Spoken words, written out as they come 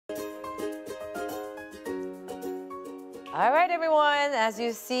All right, everyone. As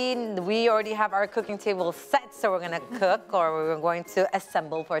you've seen, we already have our cooking table set, so we're going to cook or we're going to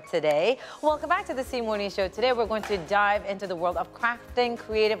assemble for today. Welcome back to the C Morning Show. Today, we're going to dive into the world of crafting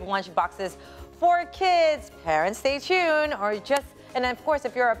creative lunch boxes for kids. Parents, stay tuned, and of course,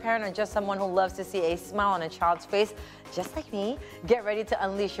 if you're a parent or just someone who loves to see a smile on a child's face, just like me, get ready to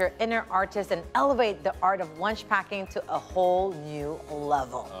unleash your inner artist and elevate the art of lunch packing to a whole new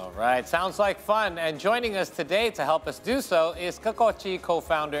level. All right, sounds like fun. And joining us today to help us do so is Kakochi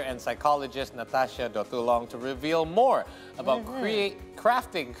co-founder and psychologist Natasya Dotulong to reveal more about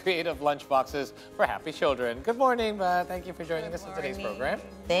crafting creative lunch boxes for happy children. Good morning, thank you for joining us in today's program.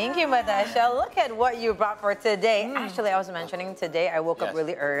 Thank you, Natasya. Look at what you brought for today. Actually, I was mentioning today I woke up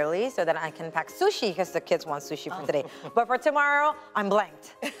really early so that I can pack sushi because the kids want sushi for today. But for tomorrow, I'm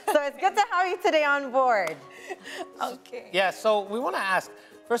blanked. So it's good to have you today on board. Okay. Yeah, so we want to ask,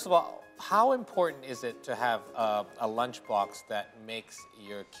 first of all, how important is it to have a lunchbox that makes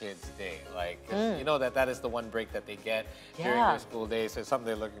your kids' day? Like, you know that is the one break that they get during their school days. So it's something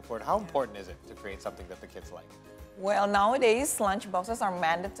they're looking forward to. How important is it to create something that the kids like? Well, nowadays, lunch boxes are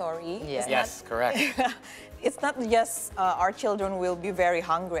mandatory. Yes, correct. It's not just our children will be very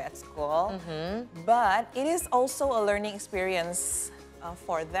hungry at school, but it is also a learning experience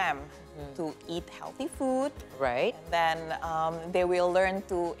for them to eat healthy food. Right. And then they will learn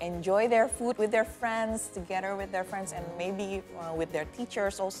to enjoy their food with their friends, together with their friends, and maybe with their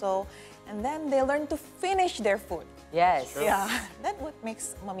teachers also. And then they learn to finish their food. Yes. True. Yeah, that's what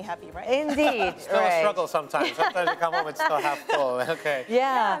makes mommy happy, right? Indeed. Still a struggle sometimes. Sometimes you come home, it's still half full. Okay.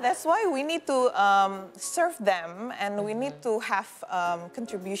 Yeah. That's why we need to serve them, and we need to have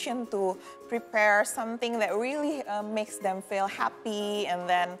contribution to prepare something that really makes them feel happy and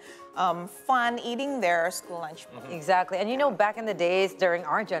then fun eating their school lunch. Exactly. And you know, back in the days during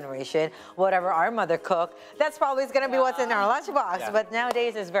our generation, whatever our mother cooked, that's probably going to be what's in our lunchbox. Yeah. But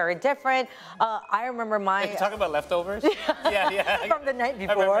nowadays it's very different. I remember my... Are you talking about leftovers? yeah. From the night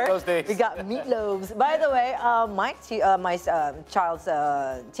before. I remember those days. We got meatloaves. By the way, my child's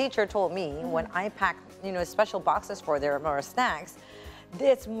teacher told me when I pack, special boxes for their snacks,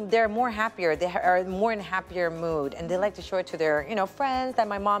 they're more happier. They are more in a happier mood, and they like to show it to their, friends that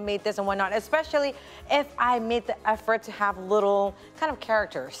my mom made this and whatnot. Especially if I made the effort to have little kind of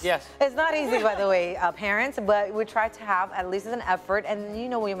characters. Yes. It's not easy, by the way, parents, but we try to have at least an effort. And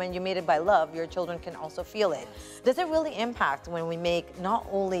when you made it by love, your children can also feel it. Does it really impact when we make not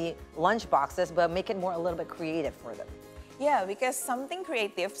only lunch boxes, but make it more a little bit creative for them? Yeah, because something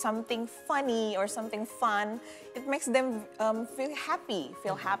creative, something funny, or something fun, it makes them feel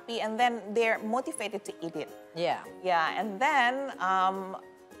happy, and then they're motivated to eat it. Yeah. Yeah, and then,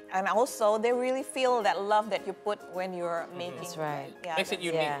 and also they really feel that love that you put when you're making. That's right. Yeah, Makes it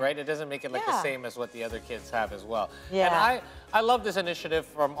unique, right? It doesn't make it like the same as what the other kids have as well. Yeah. And I love this initiative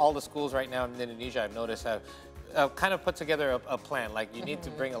from all the schools right now in Indonesia. I've noticed have kind of put together a plan. Like you need to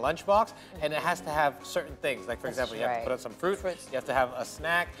bring a lunchbox, and it has to have certain things. Like for example, you have to put out some fruit. You have to have a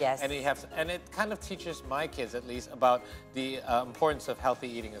snack. Yes. And it kind of teaches my kids at least about the importance of healthy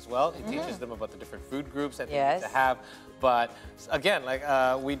eating as well. It teaches them about the different food groups that they need to have. But again, like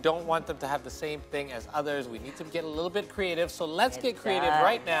we don't want them to have the same thing as others. We need to get a little bit creative. So let's get creative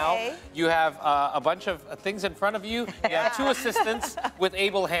right now. You have a bunch of things in front of you. You have two assistants with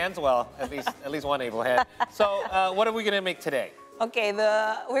able hands. Well, at least one able hand. So what are we going to make today? Okay,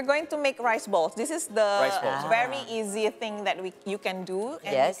 we're going to make rice balls. This is the very easy thing that you can do,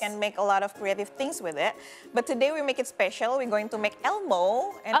 and you can make a lot of creative things with it. But today we make it special. We're going to make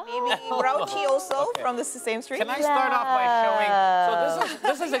Elmo and maybe Rauchi also from the same street. Can I start off by showing? So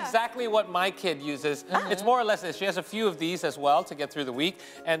this is exactly what my kid uses. It's more or less this. She has a few of these as well to get through the week,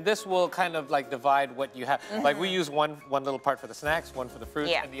 and this will kind of like divide what you have. Like we use one little part for the snacks, one for the fruit,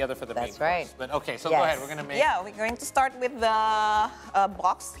 and the other for the main course. But okay, so go ahead. We're gonna make. Yeah, we're going to start with the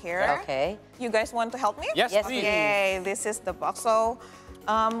box here. Okay. You guys want to help me? Yes, please. Okay, this is the box. So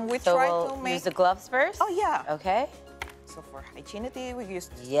we try to make... use the gloves first? Oh, yeah. Okay. So for hygienity, we use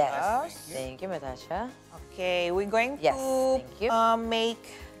the Yes. gloves. Thank you, Natasya. Okay, we're going to make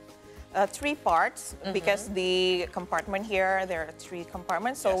 3 parts because the compartment here, there are 3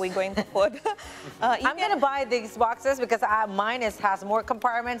 compartments. So we're going to put... I'm going to buy these boxes because mine has more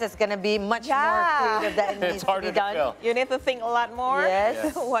compartments. It's going to be much more creative that it needs to be done. Fill. You need to think a lot more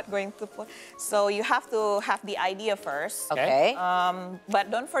Yes. what going to put. So you have to have the idea first. Okay.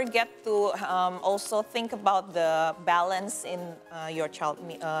 But don't forget to also think about the balance in your child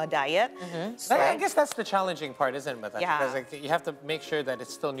diet. So I guess that's the challenging part, isn't it? Yeah. Because like, you have to make sure that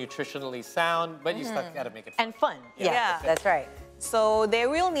it's still nutritionally sound, but you still got to make it fun. And fun. Yeah. That's right. So they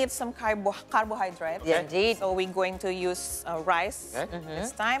will need some carbohydrate. Yeah, indeed. So we're going to use rice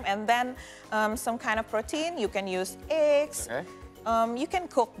this time. And then some kind of protein. You can use eggs. Okay. You can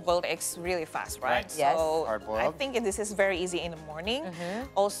cook boiled eggs really fast, right? Yes. So I think this is very easy in the morning.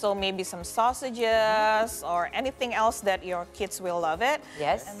 Also, maybe some sausages or anything else that your kids will love it.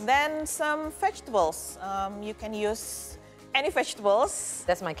 Yes. And then some vegetables. You can use any vegetables.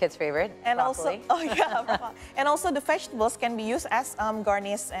 That's my kid's favorite. And broccoli. and also the vegetables can be used as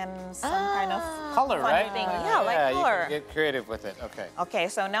garnish and some kind of color, fun right? thing. Yeah, like color. You can get creative with it. Okay. Okay,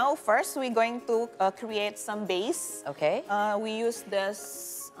 so now first we're going to create some base. Okay. We use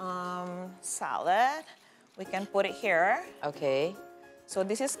this salad. We can put it here. Okay. So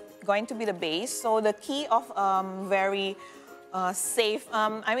this is going to be the base. So the key of very safe.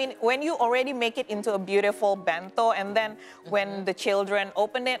 I mean, when you already make it into a beautiful bento, and then when the children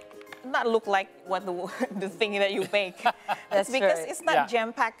open it, not look like what the thing that you make. That's because right. it's not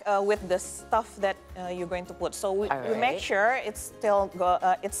jam-packed with the stuff that you're going to put. So we make sure it's still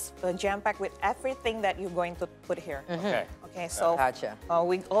it's jam-packed with everything that you're going to put here. Okay. Okay. So Gotcha.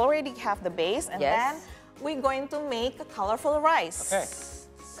 we already have the base, and then we're going to make a colorful rice. Okay.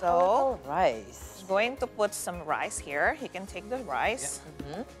 So rice. Going to put some rice here. You can take the rice.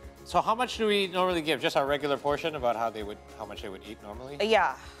 Yeah. So how much do we normally give? Just our regular portion about how much they would eat normally?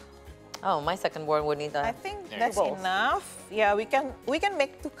 Yeah. Oh, my second born would need that. I think that's enough. Yeah, we can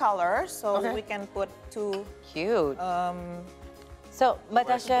make 2 colors, so we can put 2. Cute. So,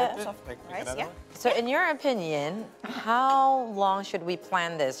 Natasya, so in your opinion, how long should we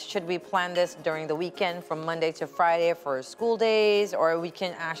plan this? Should we plan this during the weekend from Monday to Friday for school days, or we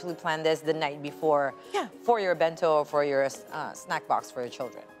can actually plan this the night before for your bento or for your snack box for your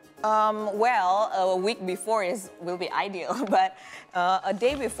children? Well, a week before will be ideal, but a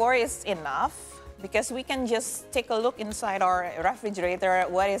day before is enough. Because we can just take a look inside our refrigerator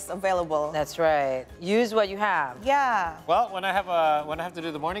what is available. That's right. Use what you have. Yeah. Well, when I have to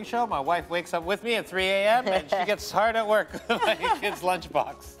do the morning show, my wife wakes up with me at 3 a.m. and she gets hard at work with my kid's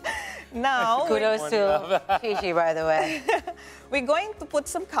lunchbox. Now, kudos to Chichi, by the way. We're going to put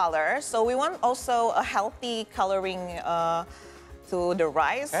some color. So we want also a healthy coloring to the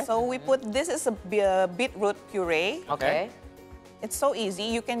rice. Okay. So we put this is a beetroot puree. Okay. It's so easy.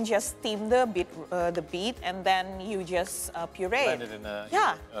 You can just steam the beet and then you just puree Blend it in a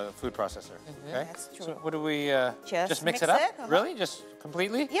food processor. Okay. That's true. So what do we just mix it up? Really? Just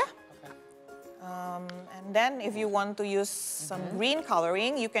completely? Yeah. Okay. And then if you want to use some green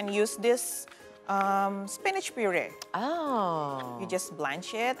coloring, you can use this spinach puree. Oh. You just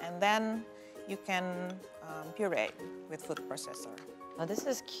blanch it and then you can puree with food processor. Oh, this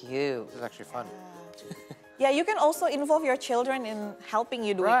is cute. This is actually fun. Yeah, you can also involve your children in helping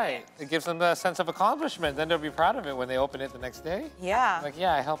you do it. Right. It gives them a sense of accomplishment. Then they'll be proud of it when they open it the next day. Yeah. Like,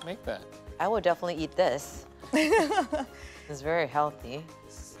 yeah, I helped make that. I would definitely eat this. It's very healthy.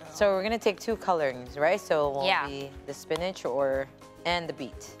 So we're going to take 2 colorings, right? So it will be the spinach and the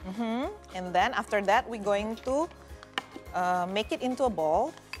beet. And then after that, we're going to make it into a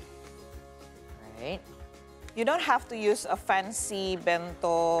ball. Right. You don't have to use a fancy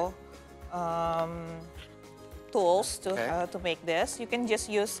bento tools to make this. You can just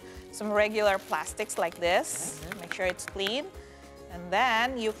use some regular plastics like this. Make sure it's clean. And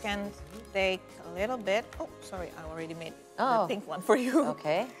then you can take a little bit. Oh, sorry, I already made the pink one for you.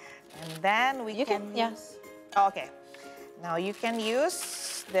 Okay. And then we can use... Oh, okay. Now you can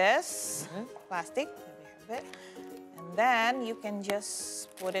use this plastic. Let me have it. And then you can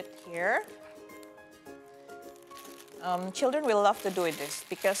just put it here. Children will love to do this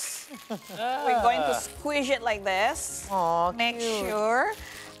because we're going to squish it like this. Aww, Make sure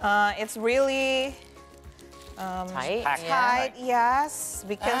it's really tight. Yes,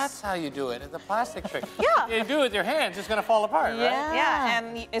 because that's how you do it. It's a plastic trick. Yeah, you do it with your hands, it's gonna fall apart, right? Yeah,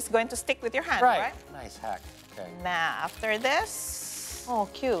 and it's going to stick with your hand, right? Nice hack. Okay. Now after this, oh,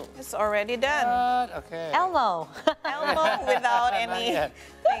 cute. It's already done. Okay. Elmo. Elmo without anything.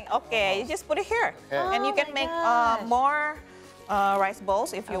 Okay, you just put it here. Okay. And you can make more rice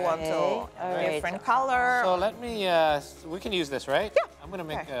balls if you want to. Different color. So let me, we can use this, right? Yeah. I'm gonna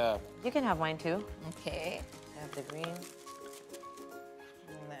make You can have mine too. Okay. I have the green.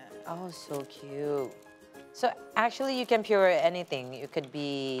 Oh, so cute. So actually you can puree anything. It could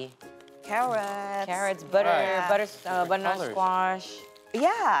be carrots, butternut squash.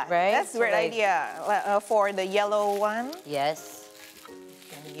 Yeah, right? That's a great idea. For the yellow one. Yes. You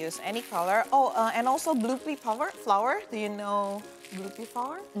can use any color. Oh, and also blue pea flower. Do you know blue pea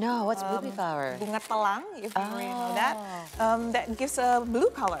flower? No, what's blue pea flower? Bunga telang, if you already know that. That gives a blue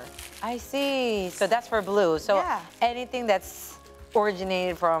color. I see. So that's for blue. So anything that's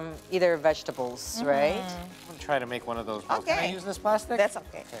originated from either vegetables, right? I'm gonna try to make one of those. Okay. Can I use this plastic? That's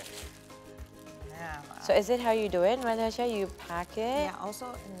okay. Now, so is it how you do it, Natasya? You pack it? Yeah, also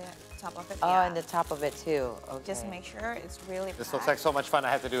in the top of it. Oh, in the top of it too. Okay. Just make sure it's really This looks like so much fun, I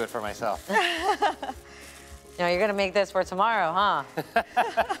have to do it for myself. Now you're gonna make this for tomorrow, huh?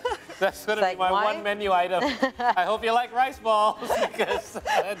 That's gonna be my one menu item. I hope you like rice balls because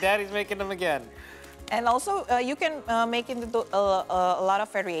Daddy's making them again. And also, you can make it into a lot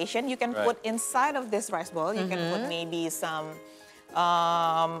of variation. You can put inside of this rice ball, you can put maybe some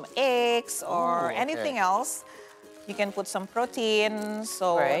eggs or anything else. You can put some protein,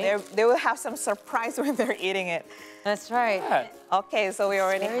 so they will have some surprise when they're eating it. That's right. Yeah. Okay, so we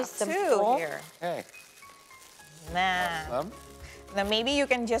already have two here. Okay. Now maybe you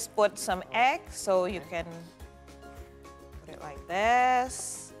can just put some eggs, so you can put it like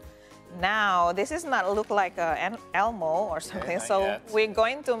this. Now, this is not look like an Elmo or something, so we're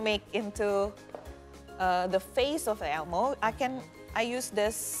going to make into the face of the Elmo. I use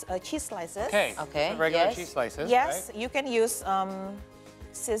this cheese slices. Okay. Regular cheese slices. Yes, you can use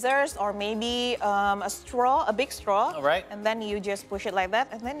scissors or maybe a straw, a big straw. All right. And then you just push it like that,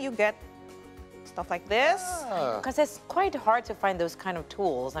 and then you get stuff like this. Because it's quite hard to find those kind of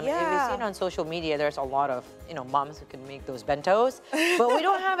tools. I mean, if you've seen on social media, there's a lot of, moms who can make those bentos. But we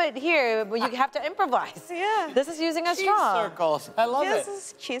don't have it here, but you have to improvise. Yeah. This is using a cheese straw. circles. I love it. This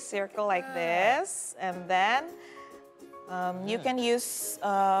is cheese circle like this. And then you can use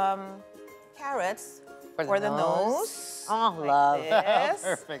carrots for the nose. Oh, like love. This.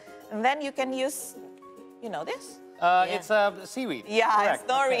 Perfect. And then you can use, this. It's seaweed. Yeah, Correct.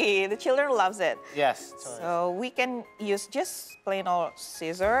 it's nori. Okay. The children loves it. Yes. So we can use just plain old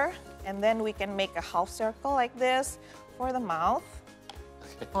scissor, and then we can make a half circle like this for the mouth.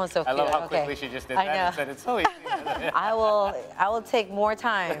 Oh, so cute. I love how quickly she just did that and said it's so easy. I will take more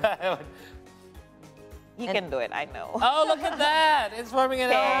time. You can do it, I know. Oh, look at that! It's forming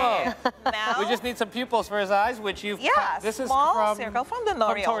an Elmo. Now we just need some pupils for his eyes, which you've. Yeah, this small is from circle from the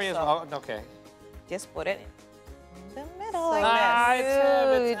nori Tori also. as well. Okay. Just put it in the middle like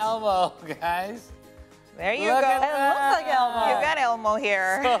It's Elmo, guys. There you Look go. at It looks like Elmo. You got Elmo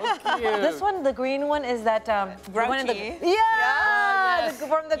here. So cute. This one, the green one, is that Grouchy.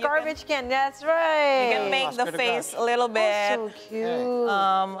 from the garbage can. That's right. You can make the face a little bit. Oh, so cute.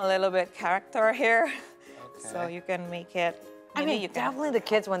 A little bit character here. So you can make it. I mean, definitely the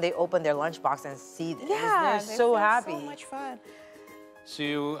kids when they open their lunchbox and see this, they're so happy. So much fun.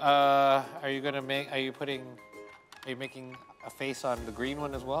 So, are you making a face on the green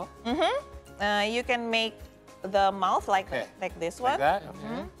one as well? You can make the mouth like this one. Like that?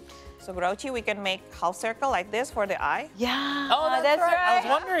 Okay. So grouchy, we can make half circle like this for the eye. Yeah. Oh, that's right. I was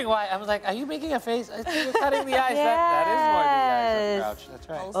wondering why. I was like, are you making a face? I think you're cutting the eyes. That is more the eyes of Grouch. That's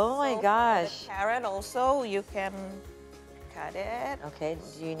right. Oh my gosh. The carrot also, you can cut it. Okay,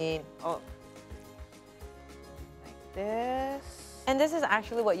 do you need... like this. And this is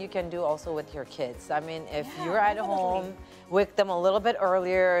actually what you can do also with your kids. I mean, if you're at home, wake them a little bit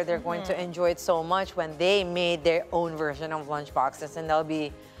earlier, they're going to enjoy it so much when they made their own version of lunchboxes, and they'll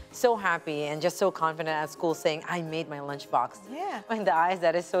be so happy and just so confident at school saying, I made my lunchbox. Yeah. In the eyes,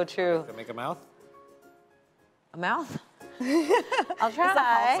 that is so true. To make a mouth? A mouth? I'll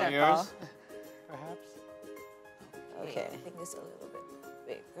try. Yours, perhaps? Okay. I think it's a little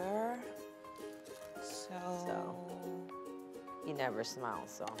bit bigger. So. He never smiles,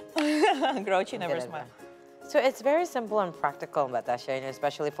 so. Grouchy never smiles. So it's very simple and practical, Natasya,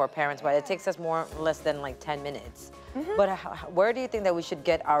 especially for parents, but it takes us more or less than like 10 minutes. But where do you think that we should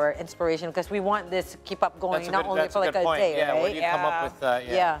get our inspiration? Because we want this to keep up going, not only for like a day, right? Where do you come up with,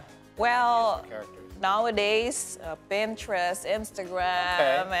 Well, nowadays, Pinterest,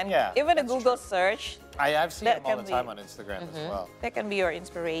 Instagram, and even a Google search. I've seen them all the time on Instagram as well. That can be your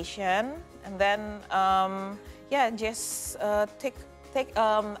inspiration. And then, just take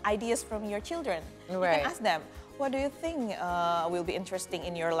ideas from your children. You can ask them, what do you think will be interesting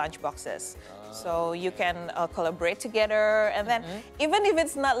in your lunch boxes? So you can collaborate together, and then even if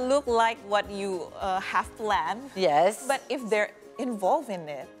it's not look like what you have planned, but if they're involved in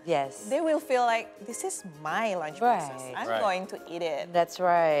it, they will feel like, this is my lunch boxes. I'm going to eat it. That's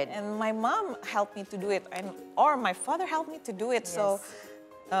right. And my mom helped me to do it, or my father helped me to do it. So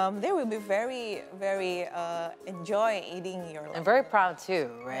they will be very, very enjoy eating your lunch. And very proud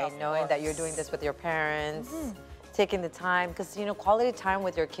too, right? Knowing that you're doing this with your parents, taking the time, because you know, quality time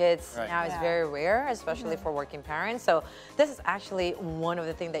with your kids now is very rare, especially for working parents. So this is actually one of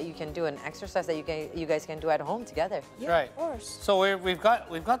the things that you can do, an exercise that you guys can do at home together. Yeah, of course. So we've got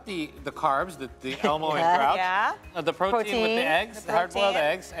the carbs, the Elmo and Grouch, the protein with the eggs, the hard-boiled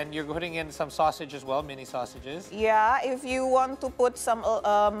eggs, and you're putting in some sausage as well, mini sausages. Yeah, if you want to put some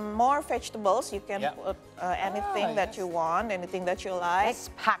more vegetables, you can put anything that you want, anything that you like. It's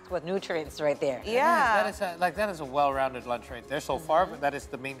packed with nutrients right there. Yeah. That is a well-rounded lunch right there so far. But that is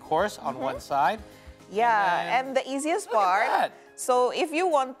the main course on one side. Yeah, and the easiest part. So if you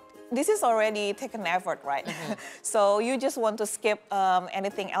want, this is already taken effort, right? So you just want to skip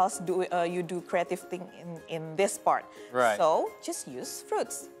anything else. You do creative thing in this part. Right. So just use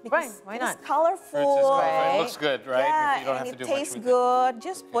fruits. Because why not? It's colorful. Fruits is colorful. It looks good, right? Yeah, you don't have and to it do tastes much with good.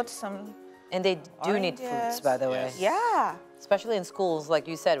 Just put some. And they do need fruits, by the way. Yeah. Especially in schools, like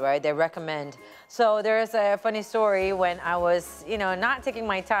you said, right? They recommend. So there's a funny story when I was, you know, not taking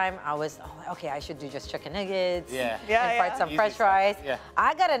my time. I was, okay, I should do just chicken nuggets. And fried some fresh rice.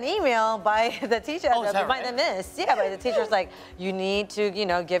 I got an email by the teacher, by the miss. Yeah, by the teacher's like, you need to, you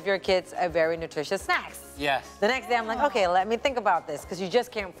know, give your kids a very nutritious snacks. Yes. The next day I'm like, okay, let me think about this, because you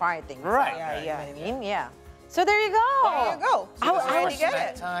just can't fry things. Right. You know what I mean? Yeah. So there you go. There you go. So I already get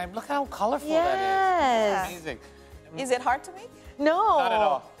it. Time. Look how colorful that is. Amazing. Is it hard to make? No. Not at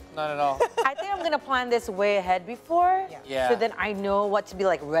all. Not at all. I think I'm going to plan this way ahead before. So then I know what to be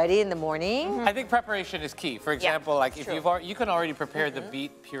like ready in the morning. I think preparation is key. For example, like if you can already prepare the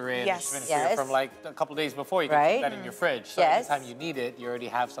beet puree and the shrimp puree from like a couple days before. You can put that in your fridge. So anytime you need it, you already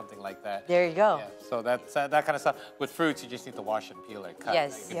have something like that. There you go. Yeah. So that's that kind of stuff. With fruits, you just need to wash and peel and cut.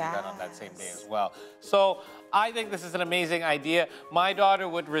 Yes. You can do that on that same day as well. So I think this is an amazing idea. My daughter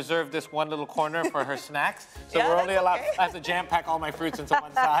would reserve this one little corner for her snacks. So we're only allowed, I have to jam pack all my fruits into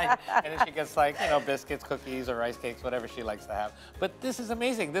one side. And then she gets like, you know, biscuits, cookies, or rice cakes, whatever she likes to have. But this is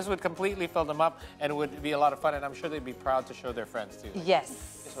amazing. This would completely fill them up and would be a lot of fun. And I'm sure they'd be proud to show their friends too. Like, yes.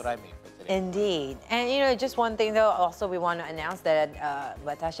 That's what I mean for today. Indeed. And you know, just one thing though, also we want to announce that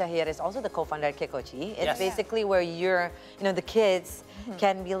Natasya here is also the co-founder at Kekochi. It's basically where the kids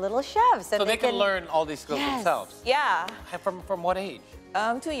can be little chefs. And so they can learn all these skills themselves. Yeah. From what age?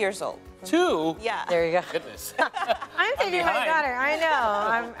 2 years old. 2? Yeah. There you go. Goodness. I'm taking my daughter. I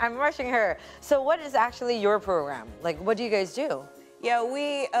know. I'm rushing her. So what is actually your program? Like, what do you guys do? Yeah,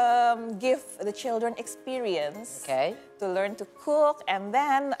 we give the children experience to learn to cook, and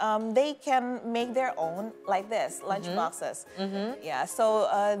then they can make their own, like this, lunch boxes. Yeah,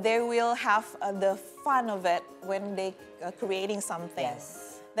 so they will have the fun of it when they creating something. Yes.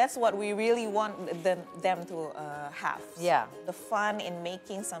 That's what we really want them to have. Yeah. The fun in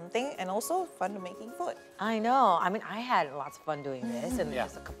making something, and also fun in making food. I know. I mean, I had lots of fun doing this in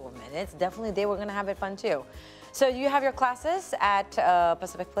just a couple of minutes. Definitely, they were going to have it fun too. So you have your classes at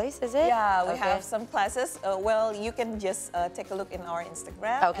Pacific Place, is it? Yeah, we have some classes. Well, you can just take a look in our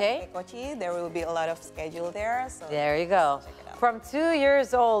Instagram. Okay. At Kekochi. There will be a lot of schedule there. So there you go. Check it out. From 2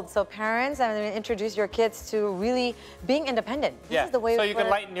 years old, so parents, I'm going to introduce your kids to really being independent. This is the way so you can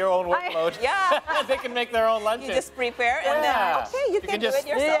lighten your own workload. They can make their own lunches. You just prepare and then, okay, you can do it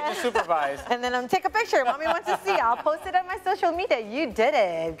yourself. Just supervise. And then take a picture. Mommy wants to see. I'll post it on my social media. You did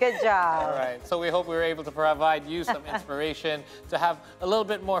it. Good job. All right. So we hope we were able to provide you some inspiration to have a little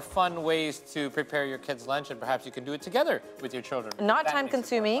bit more fun ways to prepare your kids' lunch, and perhaps you can do it together with your children. Not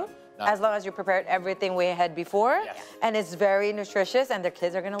time-consuming. As long as you prepared everything way ahead before, and it's very nutritious, and their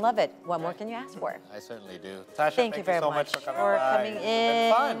kids are going to love it. What more can you ask for? I certainly do. Tasha, thank you very so much for for coming in. It's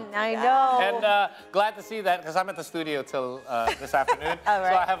been fun. I know. And glad to see that, because I'm at the studio till this afternoon, so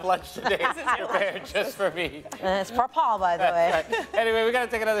I have lunch today prepared just for me. And it's for Paul, by the way. Anyway, we got to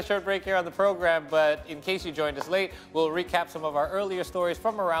take another short break here on the program, but in case you joined us late, we'll recap some of our earlier stories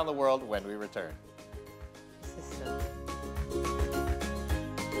from around the world when we return. This is so